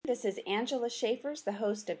This is Angela Schaefers, the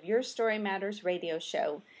host of Your Story Matters radio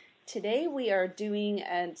show. Today we are doing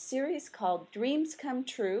a series called Dreams Come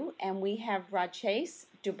True, and we have Rajesh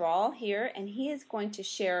Dubral here, and he is going to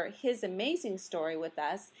share his amazing story with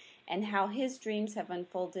us and how his dreams have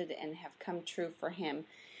unfolded and have come true for him.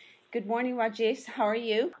 Good morning, Rajesh. How are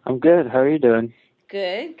you? I'm good. How are you doing?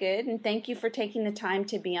 Good, and thank you for taking the time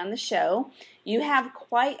to be on the show. You have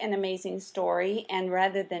quite an amazing story, and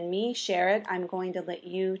rather than me share it, I'm going to let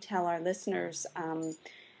you tell our listeners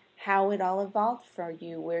how it all evolved for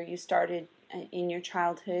you, where you started in your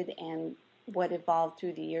childhood, and what evolved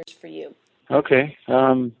through the years for you. Okay.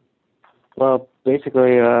 Well,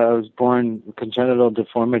 basically, I was born with congenital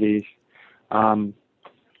deformities from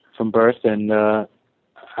birth, and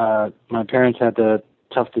my parents had the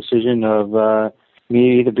tough decision of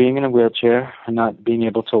me either being in a wheelchair and not being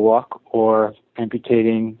able to walk, or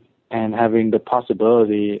amputating and having the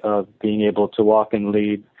possibility of being able to walk and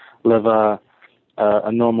live a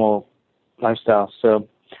normal lifestyle. So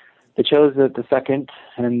they chose the second,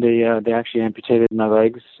 and they actually amputated my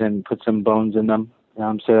legs and put some bones in them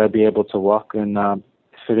so that I'd be able to walk, and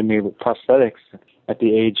fitted me with prosthetics at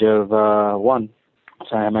the age of 1.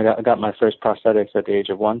 So I got my first prosthetics at the age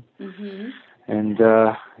of 1. Mm-hmm.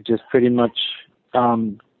 And just pretty much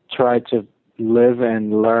tried to live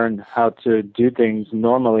and learn how to do things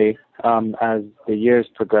normally as the years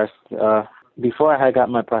progressed. Before I had got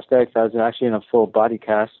my prosthetics, I was actually in a full body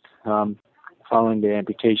cast following the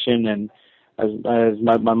amputation, and as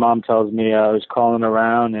my mom tells me, I was crawling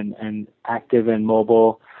around and active and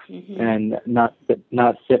mobile, mm-hmm. and not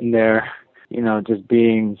sitting there, just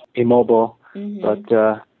being immobile. Mm-hmm.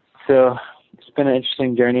 But so it's been an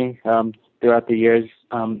interesting journey throughout the years.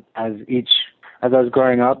 As I was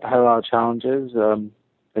growing up, I had a lot of challenges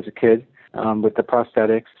as a kid with the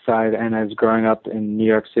prosthetics side, and as growing up in New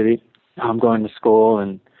York City, going to school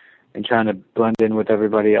and trying to blend in with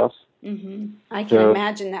everybody else. Mm-hmm. I can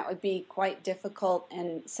imagine that would be quite difficult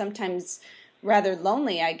and sometimes rather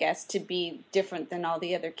lonely, I guess, to be different than all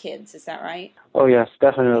the other kids. Is that right? Oh, yes,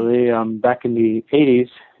 definitely. Back in the 80s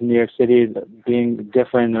in New York City, being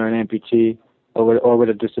different or an amputee or with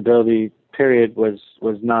a disability, period, was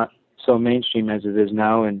not so mainstream as it is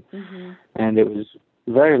now, and mm-hmm. and it was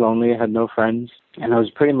very lonely. I had no friends, and I was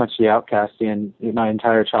pretty much the outcast in my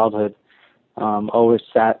entire childhood. Always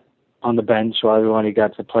sat on the bench while everybody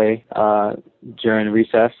got to play during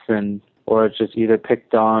recess, or just either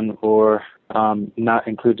picked on or not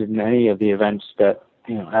included in any of the events that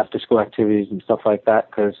after school activities and stuff like that,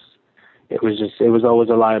 because it was always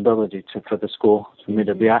a liability for the school for me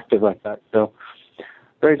to be active like that. So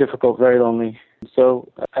very difficult, very lonely.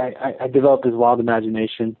 So I developed this wild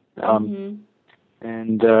imagination, mm-hmm.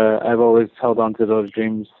 and I've always held on to those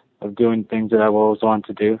dreams of doing things that I've always wanted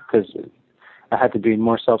to do, because I had to be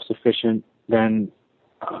more self-sufficient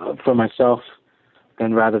for myself,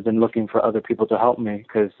 than rather than looking for other people to help me,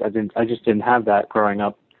 because I just didn't have that growing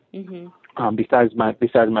up. Mm-hmm. Besides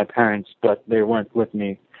my parents, but they weren't with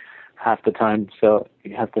me half the time, so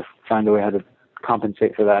you have to find a way how to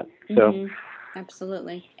compensate for that. So. Mm-hmm.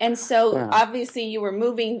 Absolutely. And so obviously you were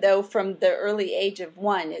moving, though, from the early age of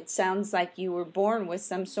 1. It sounds like you were born with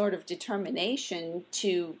some sort of determination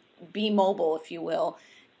to be mobile, if you will.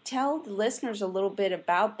 Tell the listeners a little bit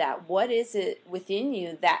about that. What is it within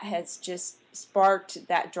you that has just sparked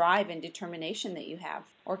that drive and determination that you have,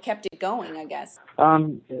 or kept it going, I guess? I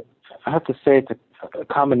have to say it's a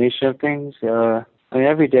combination of things.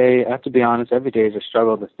 Every day, I have to be honest, every day is a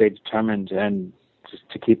struggle to stay determined and just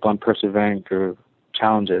to keep on persevering through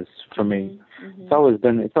challenges for me. Mm-hmm.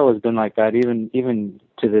 It's always been like that, even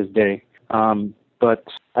to this day. But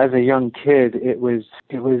as a young kid, it was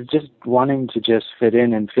just wanting to just fit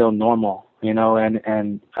in and feel normal, and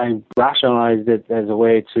I rationalized it as a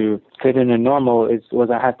way to fit in and normal was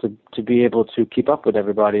I had to be able to keep up with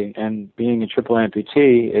everybody, and being a triple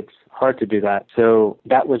amputee, it's hard to do that. So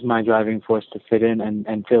that was my driving force, to fit in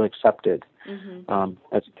and feel accepted. Mm-hmm.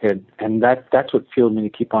 As a kid, and that's what fueled me to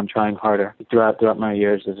keep on trying harder throughout my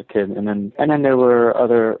years as a kid. And then there were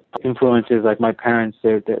other influences, like my parents.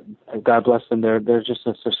 God bless them. They're just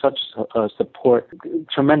such a support,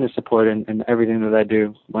 tremendous support in everything that I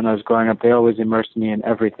do. When I was growing up, they always immersed me in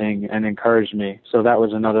everything and encouraged me. So that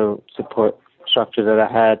was another support structure that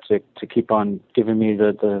I had to keep on giving me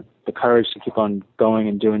the the courage to keep on going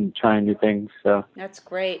and trying new things. So that's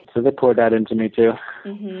great. So they poured that into me too.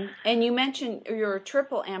 And you mentioned you're a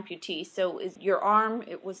triple amputee. So is your arm,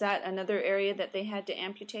 was that another area that they had to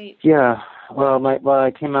amputate? Yeah. Well,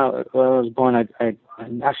 I came out, when I was born,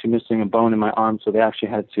 I'm actually missing a bone in my arm, so they actually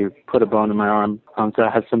had to put a bone in my arm, so I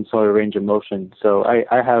had some sort of range of motion. So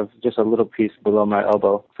I have just a little piece below my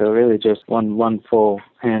elbow, so really just one full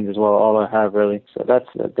hand is all I have really. So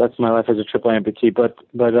that's my life as a triple amputee. But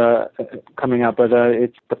coming out, but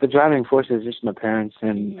the driving force is just my parents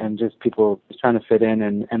and just people just trying to fit in,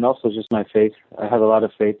 and also just my faith. I have a lot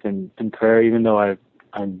of faith in prayer, even though I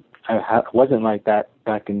wasn't like that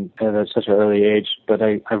back at such an early age, but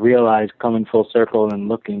I realized coming full circle and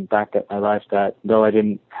looking back at my life that though I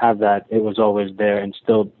didn't have that, it was always there and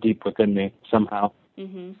still deep within me somehow.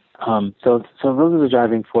 So those are the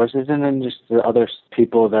driving forces, and then just the other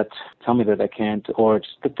people that tell me that I can't, or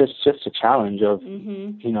it's just a challenge of,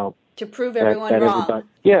 to prove everyone wrong.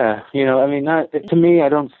 Yeah, to me, I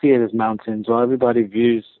don't see it as mountains. Well, everybody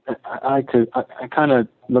views, I kind of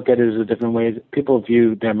look at it as a different way. People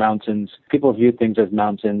view their mountains, people view things as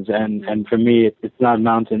mountains, and for me, it's not a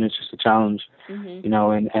mountain, it's just a challenge,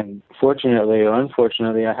 and fortunately or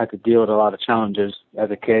unfortunately, I had to deal with a lot of challenges as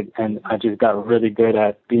a kid, and I just got really good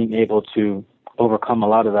at being able to overcome a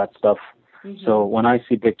lot of that stuff. So when I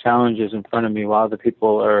see big challenges in front of me, while other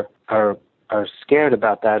people are scared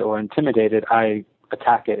about that or intimidated, I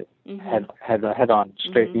attack it head on,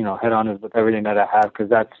 straight, head on with everything that I have,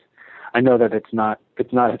 because I know that it's not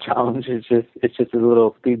a challenge. It's just a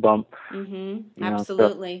little speed bump.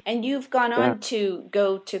 Absolutely. So, and you've gone on to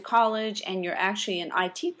go to college, and you're actually an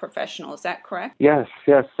IT professional. Is that correct? Yes.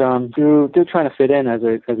 Through trying to fit in as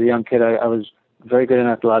a young kid, I was very good in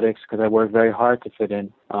athletics because I worked very hard to fit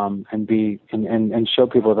in, and show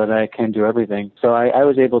people that I can do everything. So I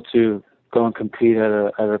was able to go and compete at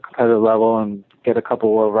a competitive level and get a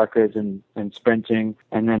couple world records in sprinting.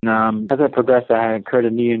 And then as I progressed, I had incurred a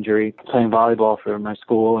knee injury playing volleyball for my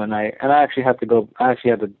school, and I actually had to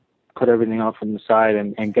put everything off from the side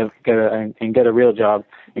and get a real job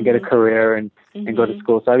and get a career and go to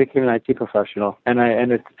school. So I became an IT professional, and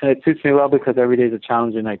it suits me well because every day is a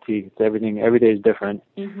challenge in IT. It's every day is different.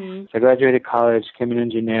 So I graduated college, became an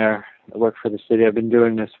engineer. I work for the city. I've been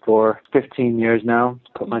doing this for 15 years now.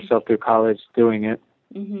 Put myself through college doing it.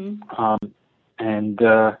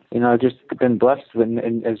 I've just been blessed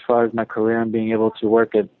in as far as my career and being able to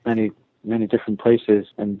work at many different places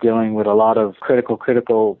and dealing with a lot of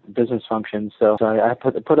critical business functions. So I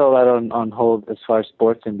put all that on hold as far as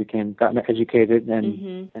sports and got educated,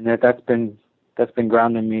 and that's been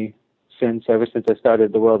grounding me ever since I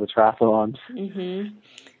started the world of triathlons.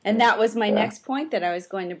 And that was my next point that I was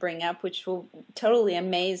going to bring up, which will totally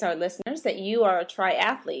amaze our listeners, that you are a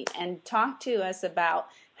triathlete. And talk to us about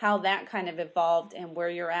how that kind of evolved and where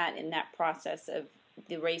you're at in that process of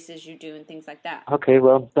the races you do and things like that. Okay,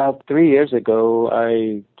 well, about 3 years ago,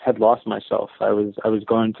 I had lost myself. I was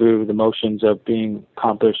going through the motions of being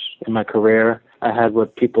accomplished in my career. I had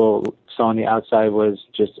what people saw on the outside was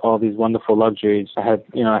just all these wonderful luxuries. I had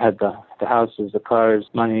the houses, the cars,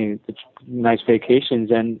 money, the nice vacations,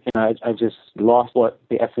 and I just lost what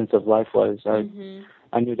the essence of life was.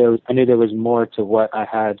 I knew there was more to what I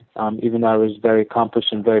had. Even though I was very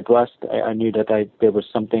accomplished and very blessed, I knew that there was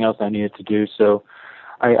something else I needed to do. So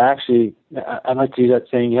I like to use that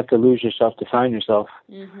saying, you have to lose yourself to find yourself.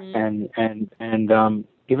 And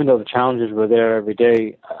even though the challenges were there every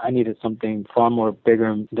day, I needed something far more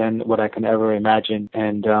bigger than what I can ever imagine.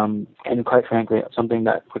 And quite frankly, something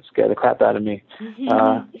that would scare the crap out of me.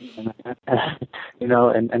 And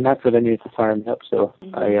that's what I needed to fire me up. So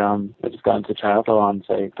I just got into triathlons.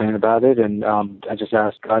 I prayed about it, and I just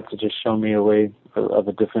asked God to just show me a way of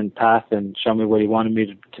a different path and show me what He wanted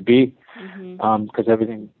me to be. Because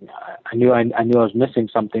everything, I knew I was missing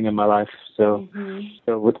something in my life. So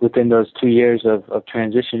within those 2 years of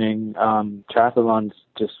transitioning, triathlons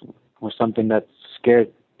just was something that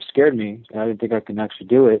scared me. I didn't think I could actually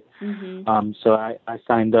do it. So I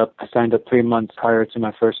signed up 3 months prior to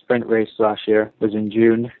my first sprint race last year. It was in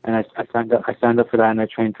June, and I signed up for that, and I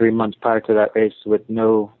trained 3 months prior to that race with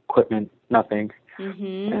no equipment, nothing.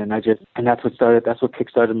 And that's what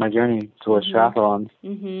kickstarted my journey towards triathlons.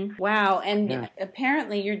 Wow. And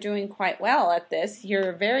apparently you're doing quite well at this.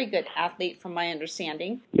 You're a very good athlete from my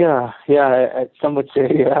understanding. Yeah. Some would say,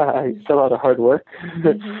 it's a lot of hard work,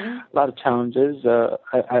 a lot of challenges.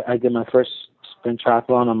 I did my first sprint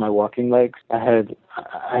triathlon on my walking legs. I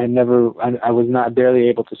was barely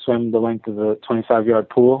able to swim the length of a 25-yard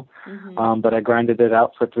pool. But I grinded it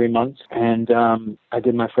out for 3 months, and I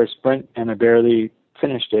did my first sprint, and I barely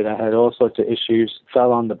finished it. I had all sorts of issues,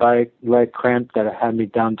 fell on the bike, leg cramp that had me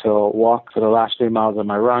down to a walk for the last 3 miles of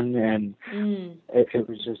my run. And it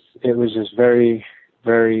was just very,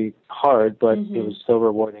 very hard, but it was so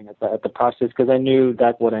rewarding at the process, because I knew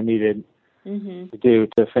that's what I needed to do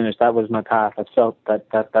to finish. That was my path. I felt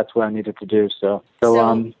that's what I needed to do. So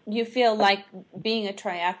you feel like being a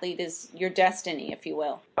triathlete is your destiny, if you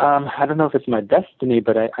will. I don't know if it's my destiny,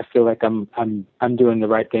 but I feel like I'm doing the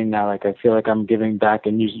right thing now. Like I feel like I'm giving back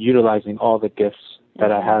and utilizing all the gifts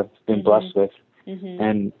that I have been blessed with.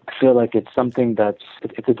 And I feel like it's something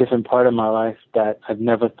it's a different part of my life that I've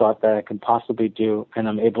never thought that I could possibly do, and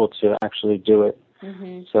I'm able to actually do it.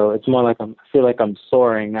 So it's more like I feel like I'm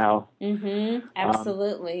soaring now.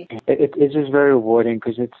 Absolutely. It's just very rewarding,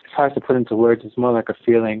 because it's hard to put into words. It's more like a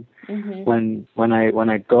feeling when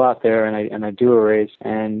I go out there and I do a race,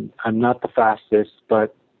 and I'm not the fastest,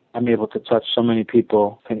 but I'm able to touch so many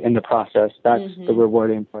people in the process. That's the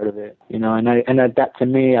rewarding part of it, you know. And that to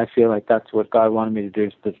me, I feel like that's what God wanted me to do,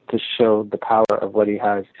 is to show the power of what He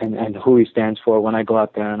has and who He stands for. When I go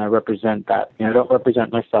out there and I represent that, you know, I don't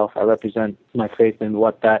represent myself. I represent my faith in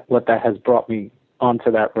what that has brought me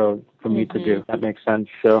onto that road for me to do. That makes sense.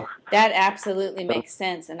 So that absolutely makes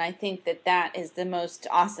sense, and I think that is the most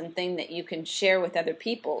awesome thing that you can share with other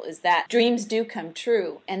people, is that dreams do come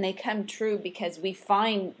true, and they come true because we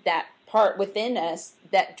find that part within us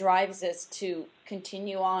that drives us to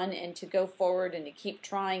continue on and to go forward and to keep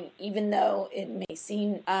trying, even though it may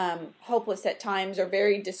seem hopeless at times or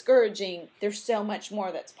very discouraging. There's so much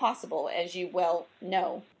more that's possible, as you well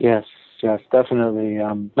know. Yes, definitely.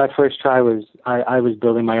 My first try was I was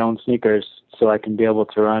building my own sneakers so I can be able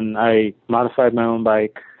to run. I modified my own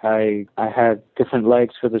bike. I had different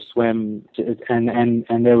legs for the swim, and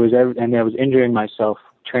I was injuring myself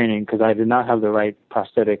training because I did not have the right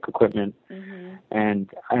prosthetic equipment. And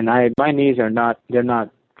my knees they're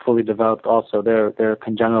not fully developed also. They're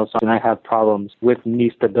congenital, and I have problems with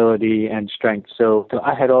knee stability and strength. So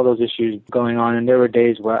I had all those issues going on, and there were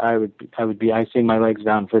days where I would be icing my legs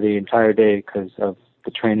down for the entire day because of the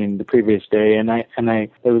training the previous day, and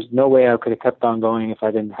there was no way I could have kept on going if I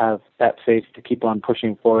didn't have that faith to keep on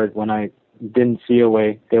pushing forward. When I didn't see a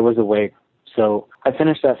way, there was a way. So I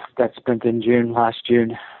finished that sprint in last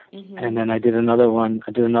June. And then I did another one.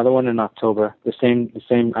 In October. The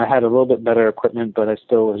same. I had a little bit better equipment, but I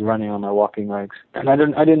still was running on my walking legs. And I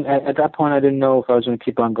didn't. At that point, I didn't know if I was going to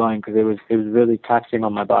keep on going because it was really taxing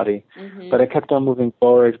on my body. But I kept on moving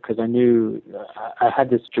forward because I knew I had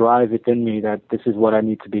this drive within me that this is what I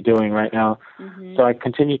need to be doing right now. So I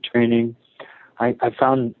continued training. I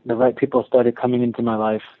found the right people started coming into my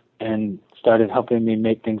life and started helping me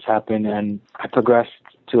make things happen. And I progressed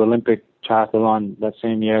to Olympic triathlon that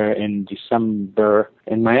same year in December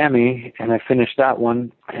in Miami, and I finished that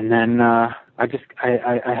one. And then I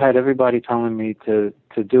had everybody telling me to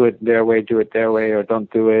do it their way, or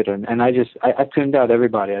don't do it. And I tuned out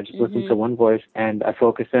everybody. I just listened to one voice, and I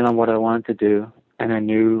focused in on what I wanted to do. And I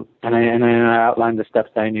knew, and I outlined the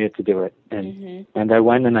steps that I needed to do it. And I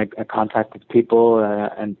went and I contacted people,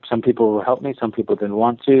 and some people helped me, some people didn't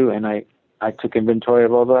want to, and I took inventory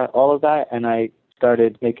of all of that, and I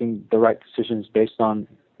started making the right decisions based on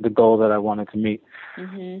the goal that I wanted to meet.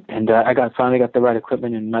 And I finally got the right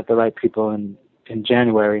equipment and met the right people in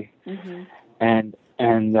January. And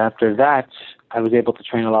after that, I was able to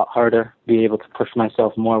train a lot harder, be able to push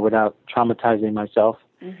myself more without traumatizing myself.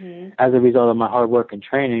 As a result of my hard work and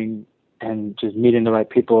training and just meeting the right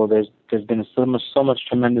people, there's been so much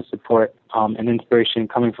tremendous support and inspiration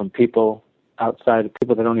coming from people outside of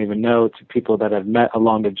people that don't even know to people that I've met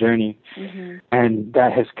along the journey. And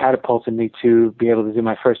that has catapulted me to be able to do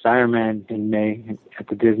my first Ironman in May at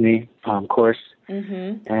the Disney course.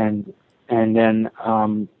 And then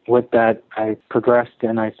with that, I progressed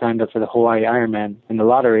and I signed up for the Hawaii Ironman in the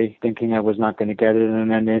lottery, thinking I was not going to get it,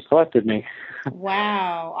 and then they selected me.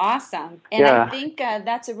 Wow, awesome. And I think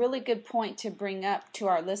that's a really good point to bring up to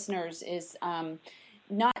our listeners is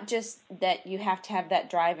not just that you have to have that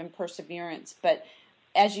drive and perseverance, but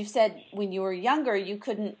as you said, when you were younger, you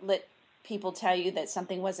couldn't let people tell you that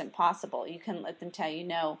something wasn't possible. You couldn't let them tell you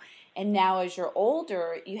no. And now as you're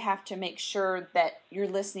older, you have to make sure that you're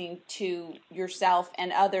listening to yourself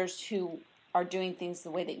and others who are doing things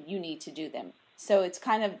the way that you need to do them. So it's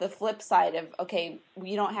kind of the flip side of, okay,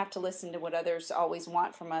 we don't have to listen to what others always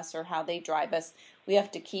want from us or how they drive us. We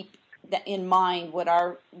have to keep that in mind what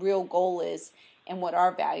our real goal is and what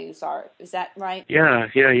our values are. Is that right? Yeah.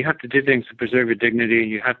 You have to do things to preserve your dignity.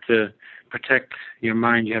 You have to protect your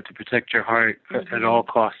mind. You have to protect your heart at all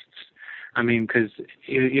costs. I mean, because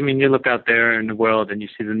you look out there in the world and you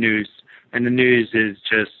see the news, and the news is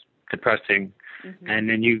just depressing. And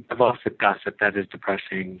then you have also gossip that is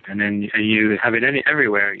depressing, and you have it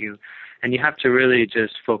everywhere. And you have to really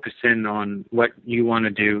just focus in on what you want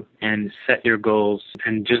to do and set your goals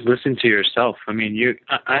and just listen to yourself. I mean,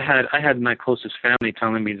 I had my closest family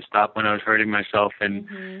telling me to stop when I was hurting myself and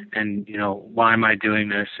why am I doing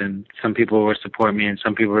this? And some people would support me and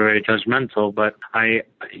some people were very judgmental, but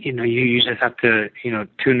you just have to,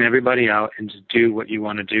 tune everybody out and just do what you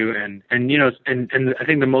want to do. And I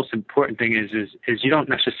think the most important thing is you don't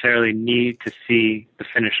necessarily need to see the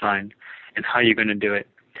finish line and how you're going to do it.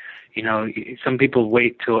 Some people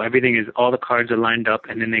wait till all the cards are lined up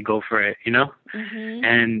and then they go for it,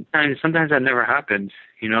 and sometimes that never happens,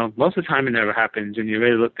 most of the time it never happens. And you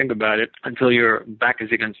really think about it until your back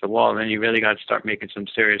is against the wall. Then you really got to start making some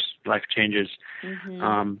serious life changes.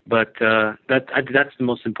 But that's the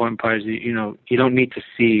most important part is, you don't need to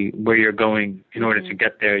see where you're going in order to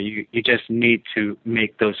get there. You just need to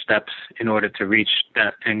make those steps in order to reach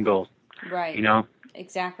that end goal. Right.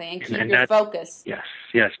 Exactly, and keep your focus.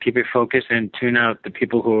 Yes, keep your focus and tune out the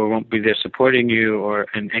people who won't be there supporting you,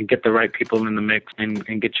 and get the right people in the mix,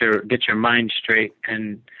 and get your mind straight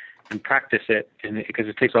and practice it, because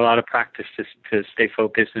it takes a lot of practice to stay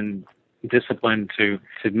focused and disciplined to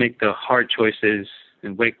make the hard choices.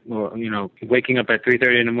 And waking up at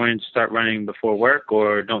 3:30 in the morning to start running before work,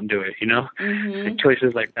 or don't do it,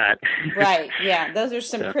 choices like that. Right. Yeah. Those are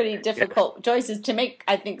some pretty difficult choices to make,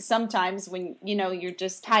 I think, sometimes when, you're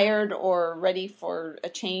just tired or ready for a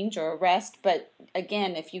change or a rest. But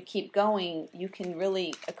again, if you keep going, you can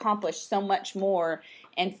really accomplish so much more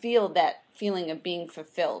and feel that feeling of being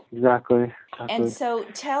fulfilled. Exactly. And so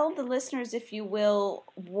tell the listeners, if you will,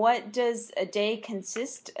 what does a day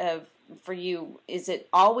consist of for you? Is it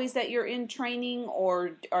always that you're in training,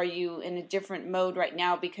 or are you in a different mode right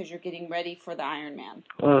now because you're getting ready for the Ironman?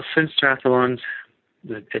 Well, since triathlons,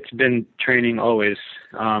 it's been training always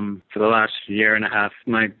for the last year and a half.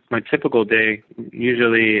 My typical day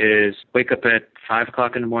usually is wake up at 5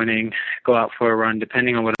 o'clock in the morning, go out for a run,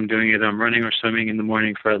 depending on what I'm doing. Either I'm running or swimming in the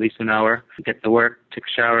morning for at least an hour, get to work, take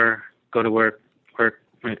a shower, go to work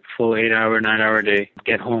full 8-hour, 9-hour day,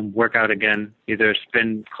 get home, work out again, either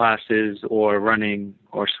spin classes or running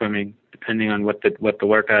or swimming, depending on what the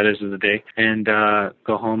workout is of the day, and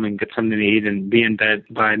go home and get something to eat and be in bed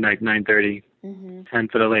by like 9:30, 10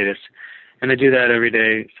 for the latest. And I do that every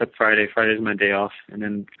day except Friday. Friday's my day off,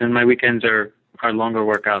 and then my weekends are longer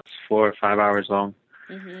workouts, 4 or 5 hours long.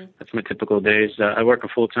 That's my typical days. I work a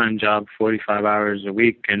full-time job, 45 hours a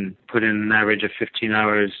week, and put in an average of 15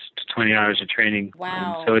 hours to 20 hours of training.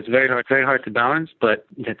 Wow. So it's very hard to balance, but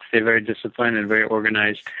you have to stay very disciplined and very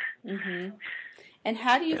organized. And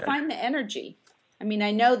how do you find the energy? I mean,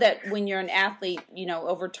 I know that when you're an athlete,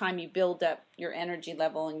 over time you build up your energy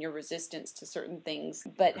level and your resistance to certain things.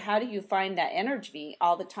 But how do you find that energy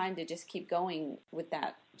all the time to just keep going with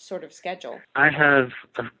that sort of schedule? I have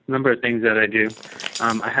a number of things that I do.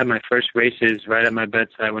 I have my first races right at my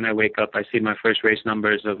bedside. When I wake up, I see my first race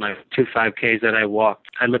numbers of my 2 5Ks that I walked.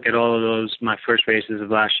 I look at all of those, my first races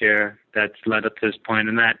of last year that's led up to this point,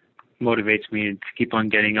 and that motivates me to keep on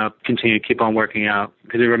getting up, continue to keep on working out,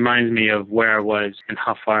 because it reminds me of where I was and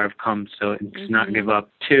how far I've come, so it's not give up.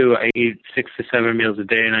 2, I eat 6 to 7 meals a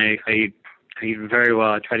day, and I eat very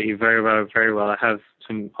well. I try to eat very well, very well. I have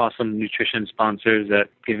some awesome nutrition sponsors that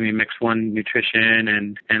give me Mix One nutrition,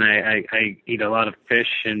 and I eat a lot of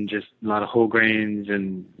fish and just a lot of whole grains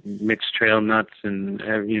and mixed trail nuts and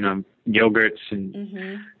yogurts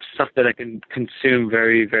and stuff that I can consume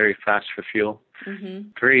very, very fast for fuel.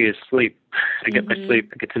 3 is sleep. I get my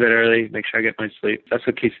sleep. I get to bed early, make sure I get my sleep. That's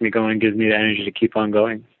what keeps me going, gives me the energy to keep on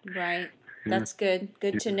going. Right. That's good.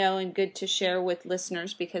 Good to know and good to share with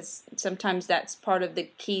listeners, because sometimes that's part of the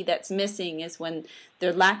key that's missing is when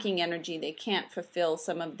they're lacking energy, they can't fulfill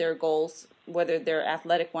some of their goals, whether they're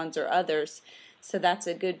athletic ones or others. So that's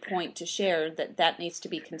a good point to share, that needs to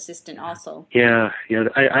be consistent also. Yeah.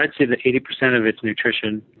 I'd say that 80% of it's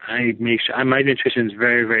nutrition. I make sure my nutrition is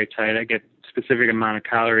very, very tight. I get a specific amount of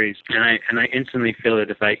calories, and I instantly feel it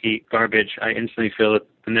if I eat garbage. I instantly feel it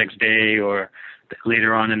the next day or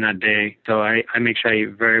later on in that day. So I make sure I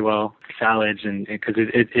eat very well salads, and because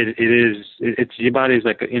it's your body's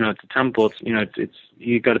like it's a temple. It's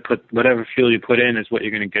you got to put whatever fuel you put in is what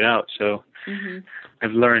you're going to get out. So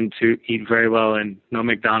I've learned to eat very well, and no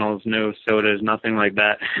McDonald's, no sodas, nothing like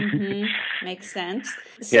that. Makes sense.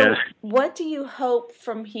 So what do you hope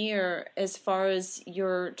from here as far as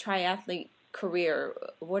your triathlete career?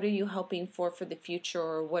 What are you hoping for the future,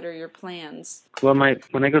 or what are your plans? Well,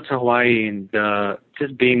 when I go to Hawaii, and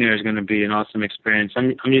just being there is going to be an awesome experience.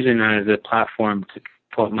 I'm using that as a platform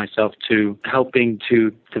devote myself to helping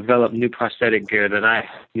to develop new prosthetic gear that I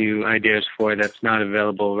have new ideas for that's not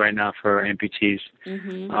available right now for amputees.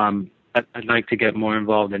 Mm-hmm. I'd like to get more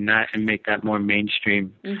involved in that and make that more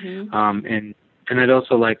mainstream. Mm-hmm. And I'd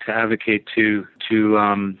also like to advocate to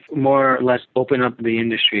more or less open up the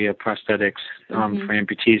industry of prosthetics Mm-hmm. for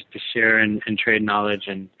amputees to share and trade knowledge,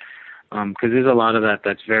 and because there's a lot of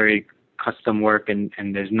that's very custom work, and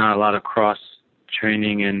there's not a lot of cross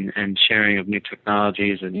training and sharing of new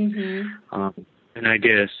technologies and Mm-hmm. and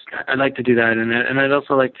ideas. I'd like to do that, and I'd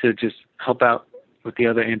also like to just help out with the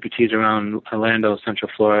other amputees around Orlando,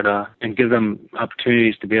 Central Florida, and give them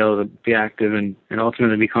opportunities to be able to be active and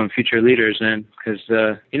ultimately become future leaders. And because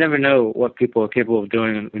you never know what people are capable of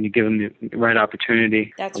doing when you give them the right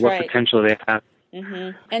opportunity, That's or what right. potential they have.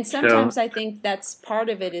 Mm-hmm. And sometimes I think that's part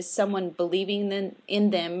of it is someone believing in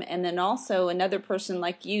them, and then also another person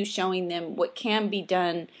like you showing them what can be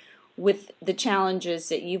done with the challenges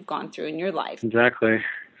that you've gone through in your life. Exactly.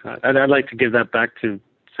 I'd like to give that back to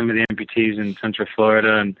some of the amputees in Central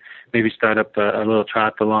Florida, and maybe start up a little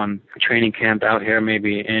triathlon training camp out here,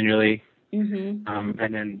 maybe annually. Mm-hmm.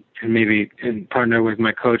 And maybe partner with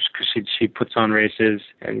my coach, because she puts on races,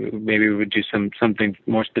 and maybe we would do something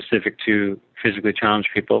more specific to physically challenged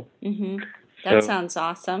people. Mm-hmm. That So, sounds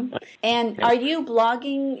awesome. And yeah. are you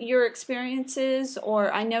blogging your experiences?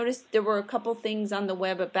 Or I noticed there were a couple things on the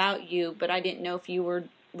web about you, but I didn't know if you were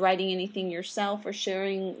writing anything yourself or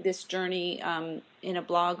sharing this journey in a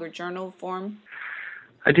blog or journal form.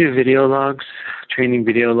 I do video logs, training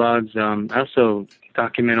video logs. I also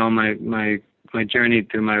document all my journey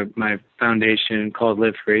through my foundation called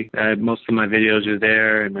Live Free. Most of my videos are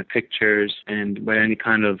there, and my pictures, and any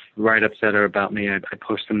kind of write-ups that are about me, I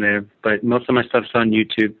post them there. But most of my stuff's on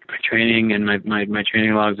YouTube for training, and my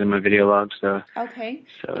training logs and my video logs. Okay.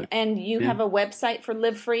 So, And you have a website for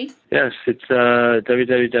Live Free? Yes, it's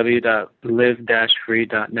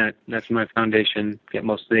www.live-free.net. That's my foundation. Get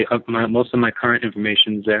most of my current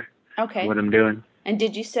information there. Okay. What I'm doing. And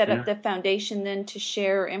did you set up the foundation then to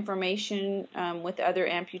share information with other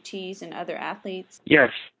amputees and other athletes?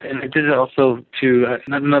 Yes, and I did it also to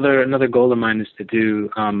another goal of mine is to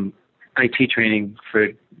do IT training for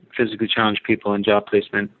physically challenged people in job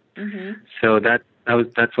placement. Mm-hmm. So that's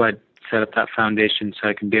why I set up that foundation, so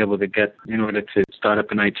I can be able to in order to start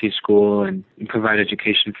up an IT school and provide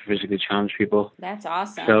education for physically challenged people. That's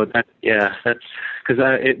awesome. So that's because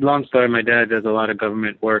long story, my dad does a lot of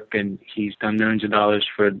government work, and he's done millions of dollars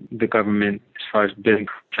for the government as far as building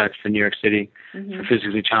contracts for New York City for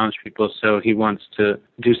physically challenged people. So he wants to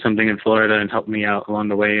do something in Florida and help me out along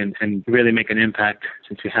the way, and really make an impact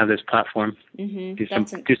since we have this platform. Do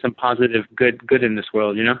some positive good in this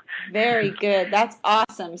world, you know? Very good. That's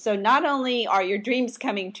awesome. So not only are your dreams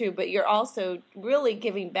coming true, but you're also really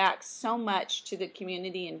giving back so much to the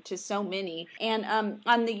community and to so many. And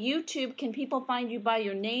on the YouTube, can people find you by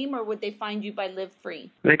your name, or would they find you by Live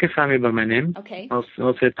Free? They can find me by my name. Okay. Most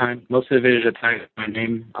of the time, most of the videos are tagged by my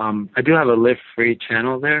name. I do have a Live Free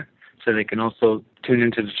channel there, so they can also tune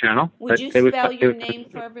into the channel. Would you spell your name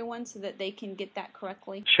for everyone so that they can get that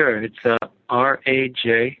correctly? Sure. It's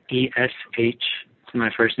Rajesh. It's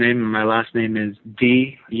my first name, and my last name is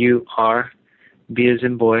Dur, B as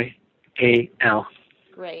in boy, A-L.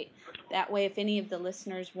 Great. That way, if any of the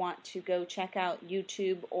listeners want to go check out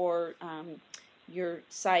YouTube or your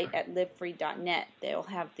site at livefree.net, they'll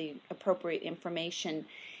have the appropriate information.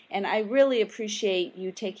 And I really appreciate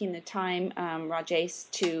you taking the time,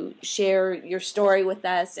 Rajesh, to share your story with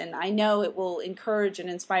us. And I know it will encourage and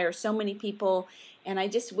inspire so many people. And I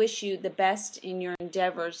just wish you the best in your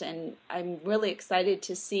endeavors. And I'm really excited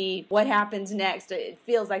to see what happens next. It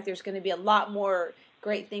feels like there's going to be a lot more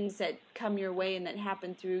great things that come your way and that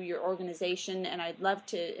happen through your organization. And I'd love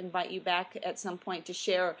to invite you back at some point to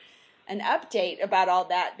share an update about all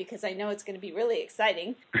that, because I know it's going to be really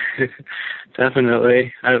exciting.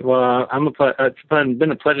 Definitely. It's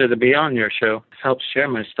been a pleasure to be on your show. It's helped share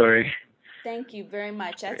my story. Thank you very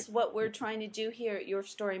much. That's what we're trying to do here at Your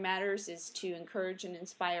Story Matters, is to encourage and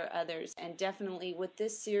inspire others. And definitely with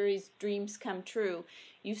this series, Dreams Come True,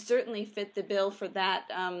 you certainly fit the bill for that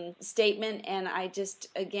statement. And I just,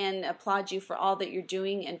 again, applaud you for all that you're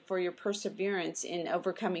doing and for your perseverance in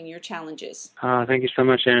overcoming your challenges. Thank you so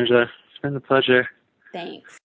much, Angela. It's been a pleasure. Thanks.